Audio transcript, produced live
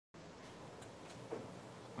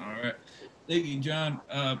Thank you, John.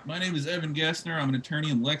 My name is Evan Gessner. I'm an attorney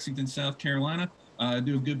in Lexington, South Carolina. I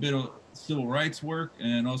do a good bit of civil rights work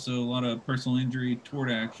and also a lot of personal injury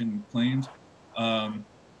tort action claims. Um,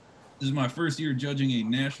 this is my first year judging a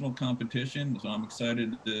national competition, so I'm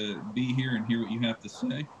excited to be here and hear what you have to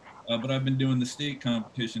say. But I've been doing the state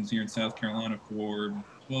competitions here in South Carolina for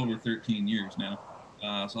 12 or 13 years now.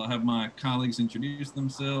 So I'll have my colleagues introduce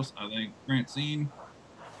themselves. I think Francine,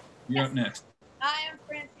 you're up Yes, next. I am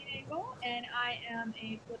Francine Engel, and I am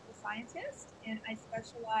a political scientist, and I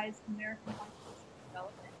specialize in American constitutional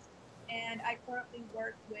development. And I currently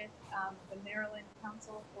work with the Maryland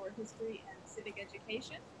Council for History and Civic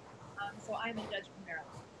Education. So I'm a judge from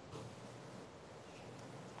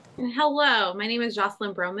Maryland. Hello, my name is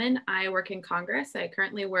Jocelyn Broman. I work in Congress. I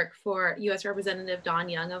currently work for U.S. Representative Don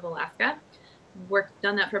Young of Alaska.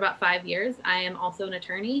 Done that for about 5 years. I am also an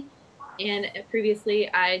attorney. And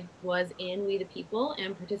previously, I was in We the People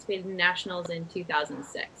and participated in nationals in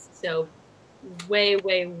 2006. So way,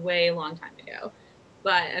 way, way long time ago.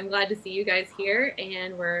 But I'm glad to see you guys here,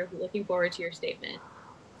 and we're looking forward to your statement.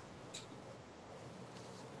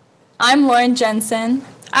 I'm Lauren Jensen.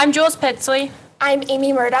 I'm Jules Pitsley. I'm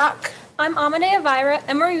Amy Murdoch. I'm Amane Avira,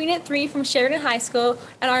 and we're Unit 3 from Sheridan High School,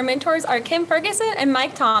 and our mentors are Kim Ferguson and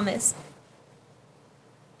Mike Thomas.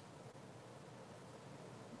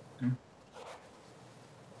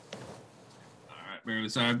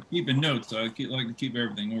 So I'm keeping notes, so I like to keep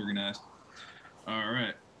everything organized. All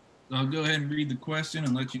right, so I'll go ahead and read the question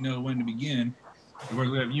and let you know when to begin.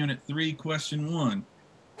 We have Unit 3, Question 1.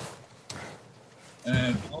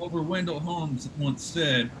 Oliver Wendell Holmes once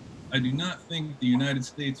said, "I do not think the United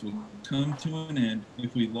States would come to an end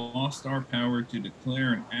if we lost our power to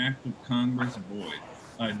declare an act of Congress void.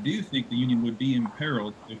 I do think the Union would be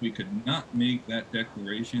imperiled if we could not make that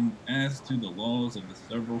declaration as to the laws of the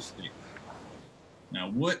several states." Now,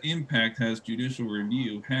 what impact has judicial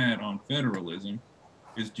review had on federalism?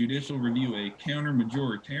 Is judicial review a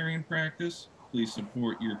counter-majoritarian practice? Please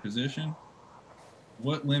support your position.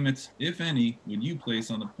 What limits, if any, would you place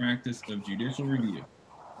on the practice of judicial review?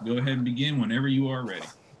 Go ahead and begin whenever you are ready.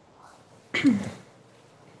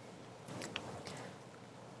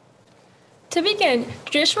 To begin,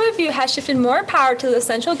 judicial review has shifted more power to the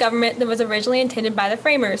central government than was originally intended by the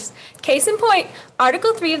framers. Case in point,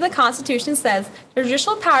 Article 3 of the Constitution says, "The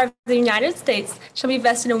judicial power of the United States shall be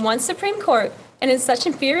vested in one Supreme Court and in such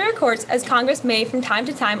inferior courts as Congress may from time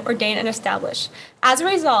to time ordain and establish." As a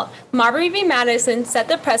result, Marbury v. Madison set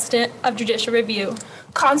the precedent of judicial review.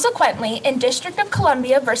 Consequently, in District of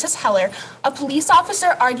Columbia versus Heller, a police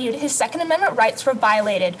officer argued his Second Amendment rights were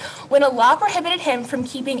violated when a law prohibited him from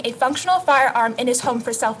keeping a functional firearm in his home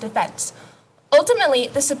for self-defense. Ultimately,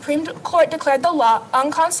 the Supreme Court declared the law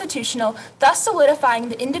unconstitutional, thus solidifying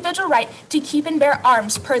the individual right to keep and bear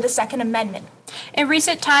arms per the Second Amendment. In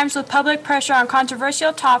recent times, with public pressure on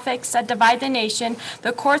controversial topics that divide the nation,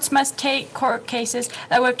 the courts must take court cases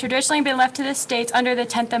that would have traditionally been left to the states under the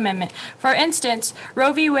 10th Amendment. For instance,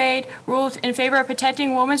 Roe v. Wade ruled in favor of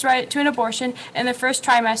protecting women's right to an abortion in the first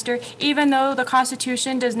trimester, even though the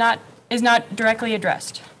Constitution is not directly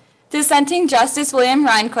addressed. Dissenting Justice William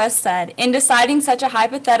Rehnquist said, "In deciding such a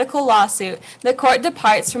hypothetical lawsuit, the court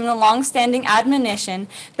departs from the long-standing admonition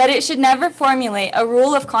that it should never formulate a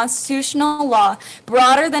rule of constitutional law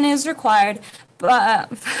broader than is required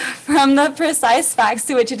from the precise facts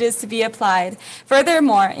to which it is to be applied."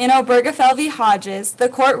 Furthermore, in Obergefell v. Hodges, the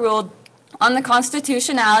court ruled on the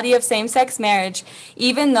constitutionality of same-sex marriage,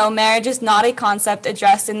 even though marriage is not a concept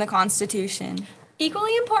addressed in the Constitution.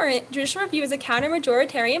 Equally important, judicial review is a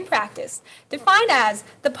counter-majoritarian practice, defined as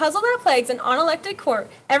the puzzle that plagues an unelected court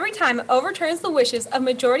every time it overturns the wishes of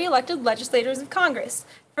majority-elected legislators of Congress.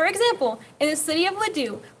 For example, in the city of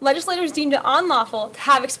Ladue, legislators deemed it unlawful to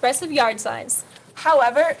have expressive yard signs.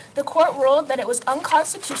 However, the court ruled that it was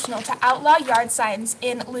unconstitutional to outlaw yard signs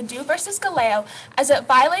in Ladue versus Galeo as it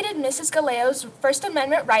violated Mrs. Galeo's First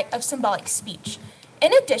Amendment right of symbolic speech.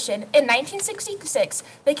 In addition, in 1966,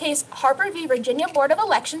 the case Harper v. Virginia Board of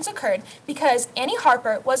Elections occurred because Annie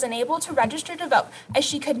Harper was unable to register to vote as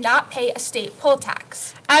she could not pay a state poll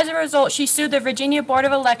tax. As a result, she sued the Virginia Board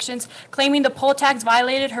of Elections, claiming the poll tax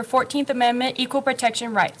violated her 14th Amendment equal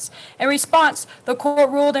protection rights. In response, the court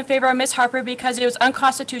ruled in favor of Ms. Harper because it was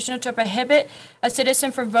unconstitutional to prohibit a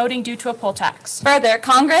citizen from voting due to a poll tax. Further,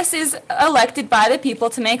 Congress is elected by the people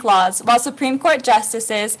to make laws, while Supreme Court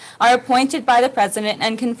justices are appointed by the President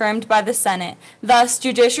and confirmed by the Senate. Thus,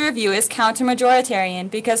 judicial review is counter-majoritarian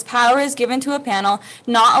because power is given to a panel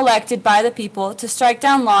not elected by the people to strike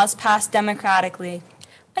down laws passed democratically.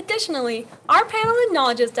 Additionally, our panel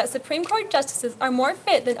acknowledges that Supreme Court justices are more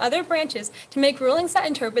fit than other branches to make rulings that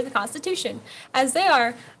interpret the Constitution, as they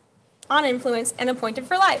are uninfluenced and appointed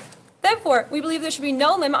for life. Therefore, we believe there should be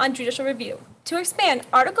no limit on judicial review. To expand,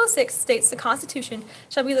 Article 6 states the Constitution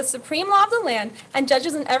shall be the supreme law of the land, and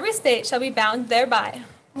judges in every state shall be bound thereby.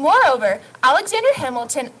 Moreover, Alexander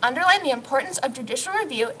Hamilton underlined the importance of judicial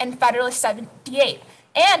review in Federalist 78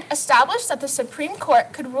 and established that the Supreme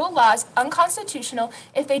Court could rule laws unconstitutional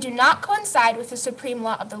if they do not coincide with the supreme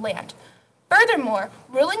law of the land. Furthermore,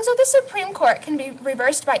 rulings of the Supreme Court can be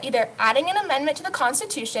reversed by either adding an amendment to the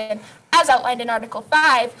Constitution, as outlined in Article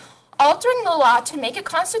 5, altering the law to make it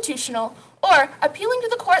constitutional, or appealing to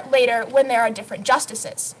the court later when there are different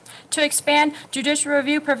justices. To expand, judicial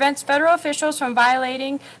review prevents federal officials from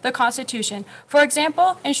violating the Constitution. For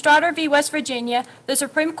example, in Strotter v. West Virginia, the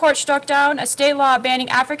Supreme Court struck down a state law banning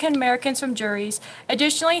African Americans from juries.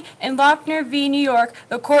 Additionally, in Lochner v. New York,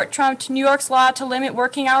 the court trumped New York's law to limit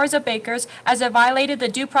working hours of bakers as it violated the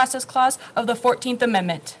Due Process Clause of the 14th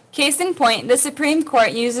Amendment. Case in point, the Supreme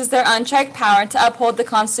Court uses their unchecked power to uphold the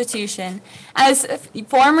Constitution. As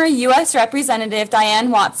former U.S. Representative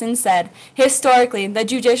Diane Watson said, historically, the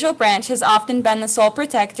judicial branch has often been the sole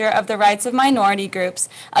protector of the rights of minority groups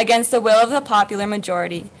against the will of the popular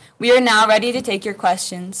majority. We are now ready to take your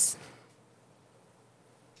questions.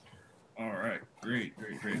 All right, great.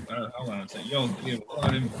 Hold on a second. Y'all gave a lot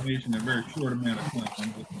of information in a very short amount of time.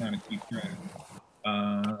 I'm just trying to keep track.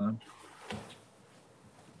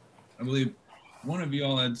 I believe one of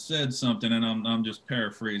y'all had said something, and I'm just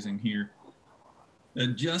paraphrasing here.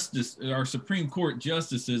 That our Supreme Court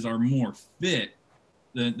justices are more fit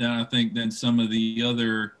than I think than some of the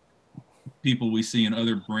other people we see in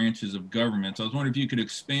other branches of government. So I was wondering if you could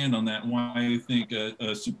expand on that. Why you think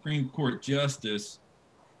a Supreme Court justice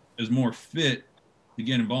is more fit to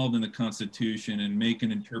get involved in the Constitution and make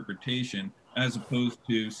an interpretation, as opposed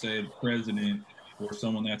to, say, the president or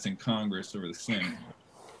someone that's in Congress or the Senate.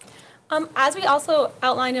 As we also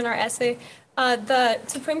outlined in our essay, the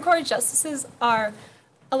Supreme Court justices are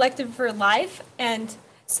elected for life, and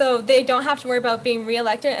so they don't have to worry about being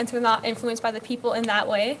reelected, and so they're not influenced by the people in that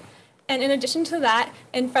way. And in addition to that,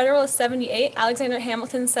 in Federalist 78, Alexander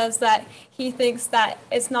Hamilton says that he thinks that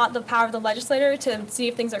it's not the power of the legislator to see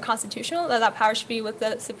if things are constitutional, that power should be with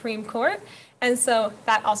the Supreme Court, and so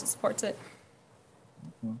that also supports it.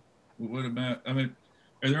 What about, are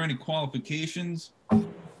there any qualifications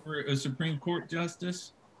for a Supreme Court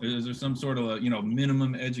justice? Is there some sort of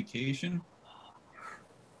minimum education?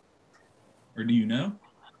 Or do you know?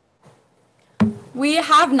 We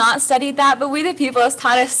have not studied that, but We the People has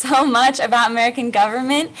taught us so much about American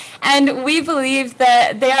government, and we believe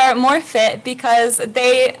that they are more fit because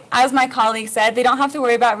they, as my colleague said, they don't have to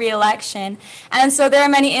worry about re-election. And so there are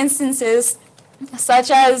many instances,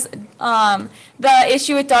 such as the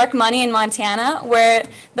issue with dark money in Montana, where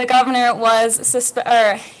the governor was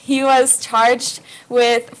he was charged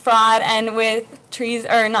with fraud and with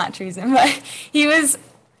treason, or not treason, but he was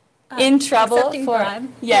in trouble for bribe.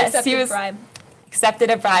 Yes, he was bribe. Accepted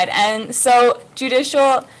a bribe, and so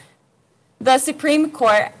the Supreme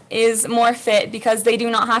Court is more fit because they do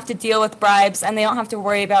not have to deal with bribes and they don't have to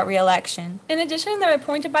worry about re-election. In addition, they're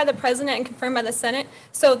appointed by the president and confirmed by the Senate,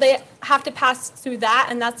 so they have to pass through that,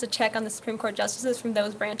 and that's the check on the Supreme Court justices from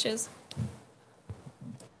those branches.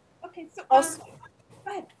 Okay, so go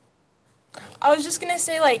ahead. I was just gonna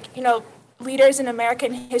say, leaders in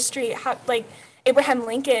American history, Abraham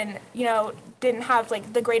Lincoln, didn't have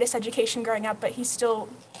the greatest education growing up, but he still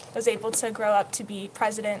was able to grow up to be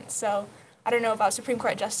president. So I don't know about Supreme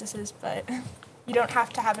Court justices, but you don't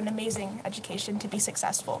have to have an amazing education to be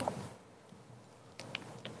successful.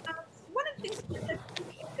 One of the things that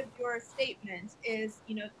of your statement is,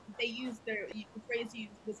 they use the phrase you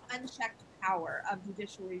used was unchecked power of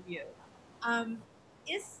judicial review.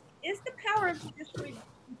 Is the power of judicial review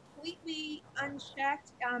completely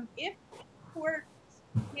unchecked? If the court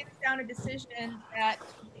hands down a decision that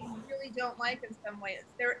you really don't like in some way, is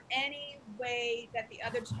there any way that the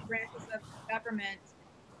other two branches of government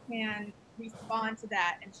can respond to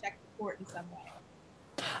that and check the court in some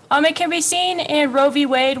way? It can be seen in Roe v.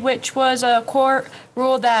 Wade, which was a court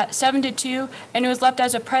ruled that 7-2, and it was left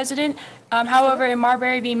as a precedent. However, in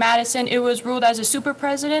Marbury v. Madison, it was ruled as a super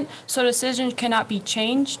precedent, so decisions cannot be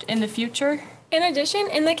changed in the future. In addition,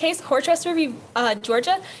 in the case Horchester v.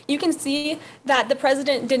 Georgia, you can see that the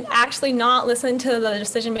president did actually not listen to the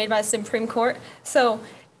decision made by the Supreme Court. So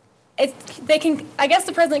I guess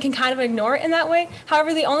the president can kind of ignore it in that way.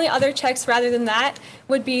 However, the only other checks rather than that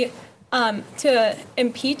would be to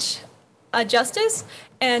impeach a justice.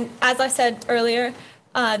 And as I said earlier,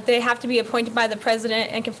 they have to be appointed by the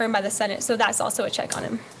president and confirmed by the Senate. So that's also a check on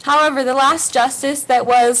him. However, the last justice that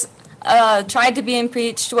was tried to be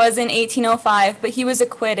impeached was in 1805, but he was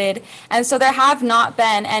acquitted, and so there have not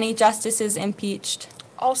been any justices impeached.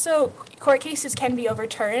 Also, court cases can be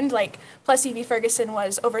overturned, like Plessy v. Ferguson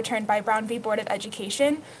was overturned by Brown v. Board of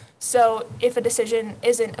Education. So if a decision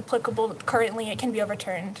isn't applicable currently, it can be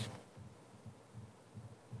overturned.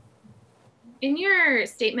 In your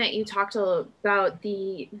statement, you talked about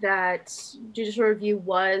that judicial review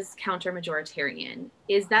was counter-majoritarian.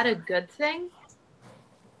 Is that a good thing?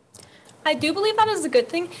 I do believe that is a good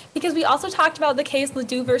thing because we also talked about the case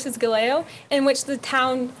Ledoux versus Galeo, in which the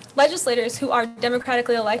town legislators who are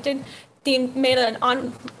democratically elected made it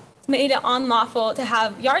unlawful to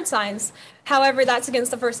have yard signs. However, that's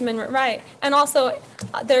against the First Amendment right. And also,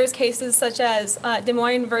 there's cases such as Des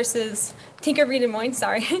Moines versus Tinker v. Des Moines,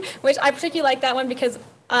 which I particularly like that one because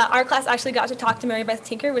our class actually got to talk to Mary Beth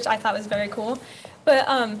Tinker, which I thought was very cool.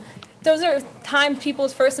 But those are times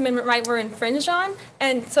people's First Amendment right were infringed on,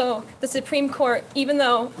 and so the Supreme Court, even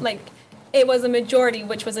though it was a majority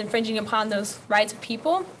which was infringing upon those rights of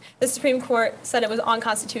people, the Supreme Court said it was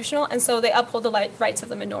unconstitutional, and so they uphold the rights of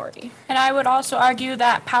the minority. And I would also argue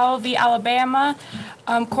that Powell v. Alabama,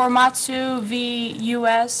 Korematsu v.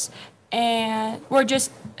 U.S., and were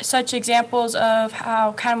just such examples of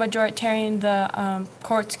how counter-majoritarian the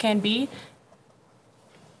courts can be.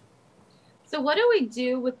 So what do we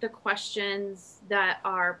do with the questions that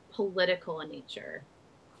are political in nature?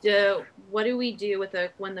 What do we do with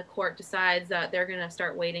when the court decides that they're going to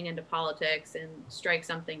start wading into politics and strike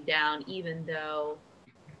something down, even though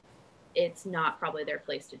it's not probably their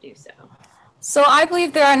place to do so? So I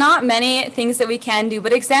believe there are not many things that we can do,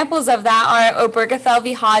 but examples of that are Obergefell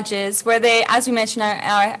v. Hodges, where they, as we mentioned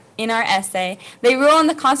in our essay, they rule on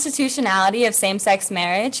the constitutionality of same-sex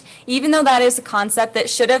marriage, even though that is a concept that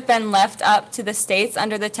should have been left up to the states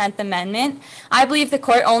under the 10th Amendment. I believe the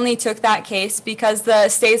court only took that case because the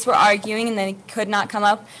states were arguing and they could not come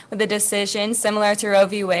up with a decision similar to Roe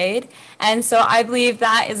v. Wade. And so I believe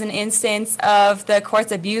that is an instance of the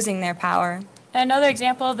courts abusing their power. Another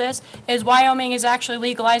example of this is Wyoming is actually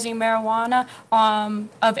legalizing marijuana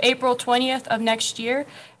of April 20th of next year.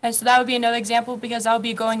 And so that would be another example because that would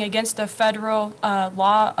be going against the federal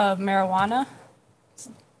law of marijuana.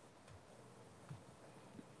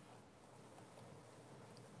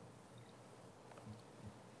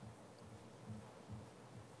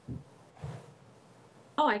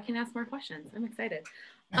 Oh, I can ask more questions. I'm excited.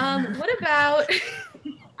 What about,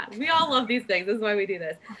 we all love these things. This is why we do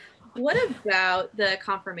this. What about the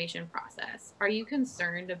confirmation process? Are you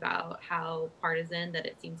concerned about how partisan that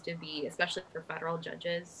it seems to be, especially for federal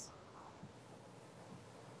judges?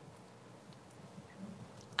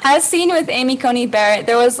 As seen with Amy Coney Barrett,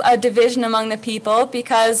 there was a division among the people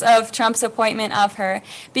because of Trump's appointment of her,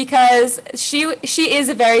 because she is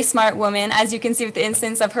a very smart woman, as you can see with the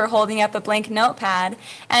instance of her holding up a blank notepad.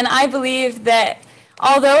 And I believe that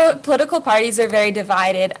although political parties are very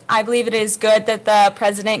divided, I believe it is good that the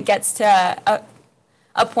president gets to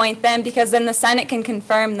appoint them because then the Senate can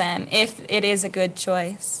confirm them if it is a good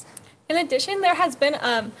choice. In addition, there has been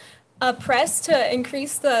a press to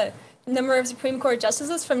increase the number of Supreme Court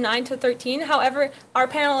justices from 9 to 13. However, our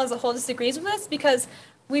panel as a whole disagrees with this because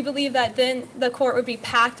we believe that then the court would be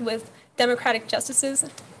packed with Democratic justices.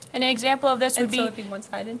 An example of this would be... so it'd be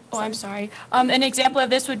one-sided. Oh, I'm sorry. An example of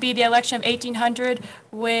this would be the election of 1800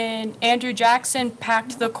 when Andrew Jackson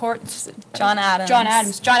packed the courts. John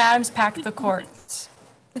Adams Packed the courts.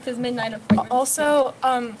 With his midnight appointment. Also,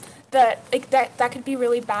 that could be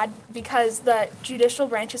really bad because the judicial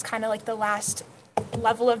branch is kind of like the last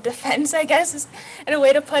level of defense, I guess, is in a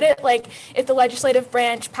way to put it. Like, if the legislative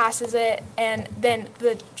branch passes it and then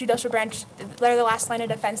the judicial branch, they're the last line of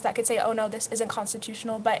defense that could say, oh no, this isn't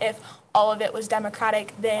constitutional. But if all of it was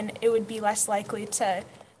Democratic, then it would be less likely to,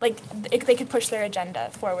 they could push their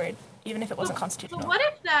agenda forward, even if it wasn't constitutional. So what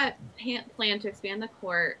if that plan to expand the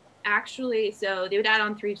court actually, so they would add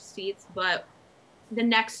on 3 seats, but the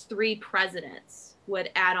next 3 presidents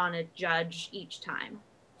would add on a judge each time?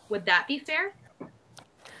 Would that be fair?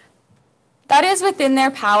 That is within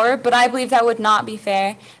their power, but I believe that would not be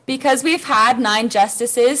fair because we've had 9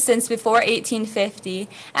 justices since before 1850,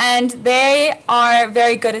 and they are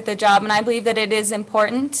very good at their job, and I believe that it is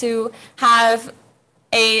important to have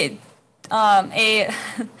it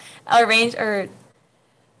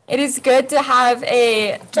is good to have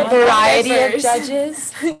a variety of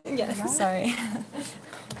judges. Yes. Sorry.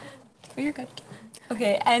 Oh, you're good.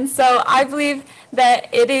 Okay, and so I believe that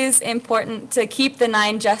it is important to keep the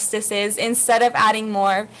 9 justices instead of adding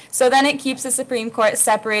more, so then it keeps the Supreme Court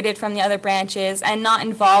separated from the other branches and not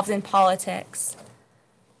involved in politics.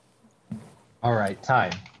 All right,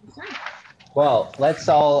 time. Well, let's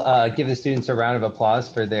all give the students a round of applause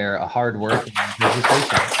for their hard work and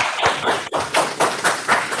presentation.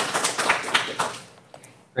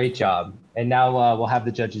 Great job. And now we'll have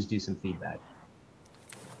the judges do some feedback.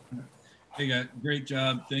 Hey guys, great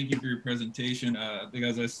job. Thank you for your presentation. I think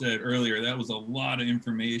as I said earlier, that was a lot of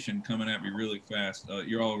information coming at me really fast.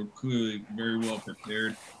 You're all clearly very well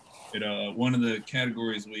prepared. One of the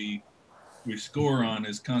categories we score on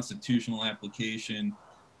is constitutional application,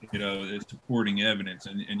 is supporting evidence,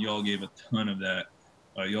 and y'all gave a ton of that.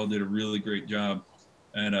 Y'all did a really great job.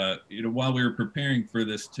 And while we were preparing for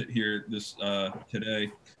this today,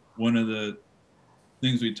 one of the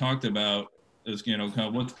things we talked about is kind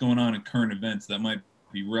of what's going on in current events that might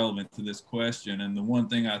be relevant to this question. And the one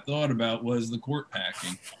thing I thought about was the court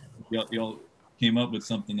packing. Y'all came up with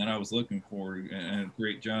something that I was looking for, and a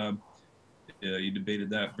great job. You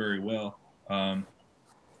debated that very well. The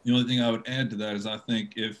only thing I would add to that is I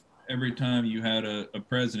think if every time you had a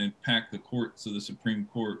president pack the court so the Supreme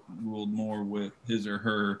Court ruled more with his or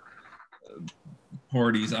her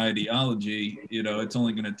party's ideology, it's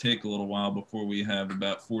only going to take a little while before we have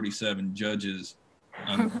about 47 judges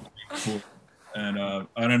on the Supreme Court. And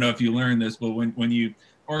I don't know if you learned this, but when you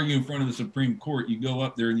argue in front of the Supreme Court, you go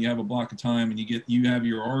up there and you have a block of time and you have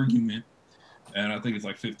your argument, and I think it's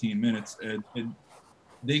like 15 minutes. And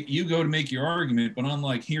you go to make your argument, but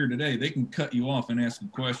unlike here today, they can cut you off and ask a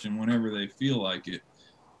question whenever they feel like it.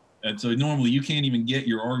 And so normally you can't even get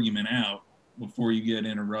your argument out before you get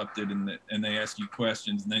interrupted, and they ask you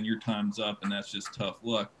questions, and then your time's up, and that's just tough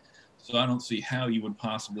luck. So I don't see how you would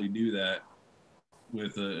possibly do that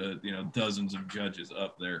with dozens of judges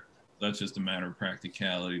up there. That's just a matter of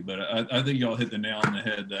practicality. But I think y'all hit the nail on the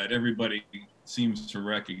head that everybody seems to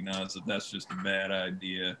recognize that that's just a bad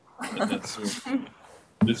idea.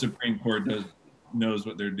 The Supreme Court knows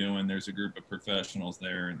what they're doing. There's a group of professionals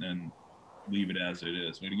there, and then leave it as it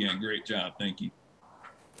is. But again, great job. Thank you.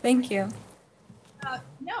 Thank you.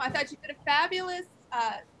 No, I thought you did a fabulous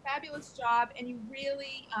job, and you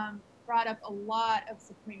really brought up a lot of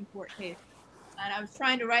Supreme Court cases. And I was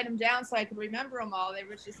trying to write them down so I could remember them all. There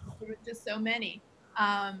were just so many.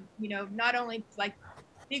 Not only like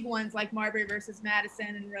big ones like Marbury versus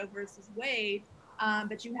Madison and Roe versus Wade,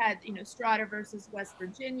 but you had Strata versus West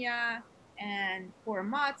Virginia, and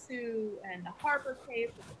Korematsu, and the Harper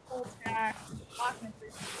case with the poll tax, Bachman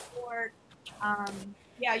versus Ford.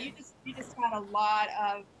 Yeah, you just had a lot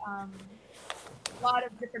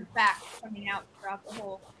of different facts coming out throughout the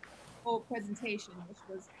whole presentation, which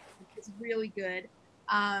was really good.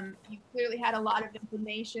 You clearly had a lot of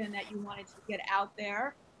information that you wanted to get out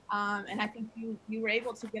there, and I think you were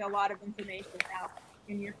able to get a lot of information out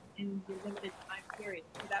in your limited time period.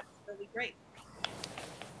 So that was really great.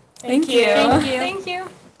 Thank you. Thank you. Thank you.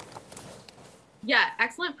 Yeah,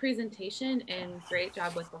 excellent presentation and great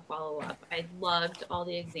job with the follow-up. I loved all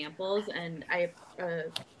the examples, and I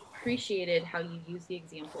appreciated how you used the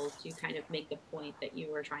examples to kind of make the point that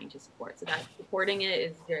you were trying to support. So that supporting it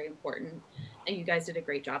is very important, and you guys did a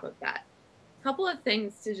great job of that. A couple of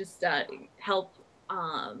things to just help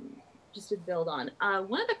just to build on.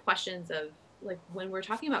 One of the questions of like when we're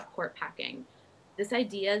talking about court packing, this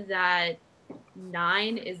idea that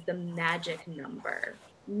 9 is the magic number.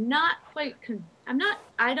 Not quite,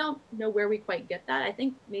 I don't know where we quite get that. I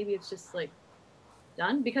think maybe it's just like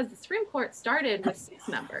done because the Supreme Court started with 6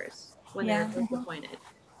 members when they were first appointed.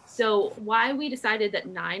 So why we decided that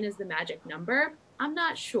 9 is the magic number, I'm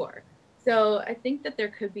not sure. So I think that there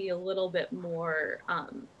could be a little bit more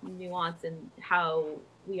nuance in how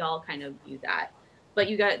we all kind of view that. But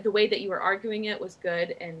you got the way that you were arguing it was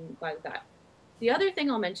good, and glad with that. The other thing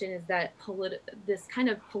I'll mention is that this kind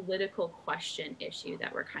of political question issue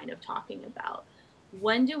that we're kind of talking about.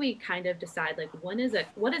 When do we kind of decide like what is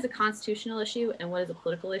a constitutional issue and what is a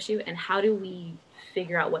political issue, and how do we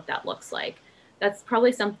figure out what that looks like? That's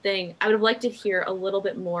probably something I would have liked to hear a little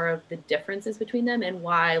bit more of the differences between them and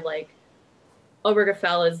why like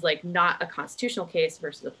Obergefell is like not a constitutional case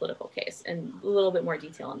versus a political case, and a little bit more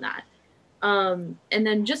detail on that. And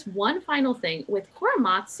then just one final thing with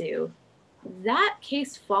Korematsu. That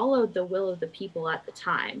case followed the will of the people at the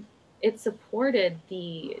time. It supported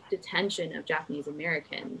the detention of Japanese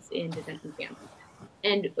Americans in detention camps.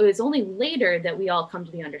 And it was only later that we all come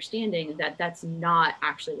to the understanding that that's not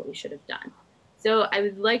actually what we should have done. So I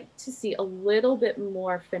would like to see a little bit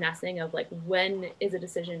more finessing of like when is a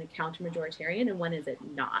decision a counter-majoritarian and when is it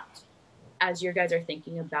not? as you guys are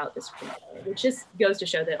thinking about the screenplay, which just goes to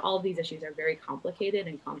show that all of these issues are very complicated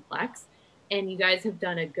and complex. And you guys have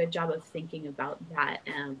done a good job of thinking about that.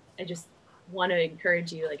 I just want to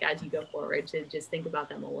encourage you, like, as you go forward, to just think about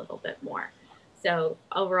them a little bit more. So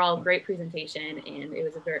overall, great presentation, and it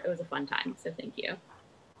was a fun time. So thank you.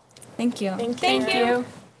 Thank you. Thank you. Thank you.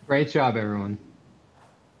 Great job, everyone.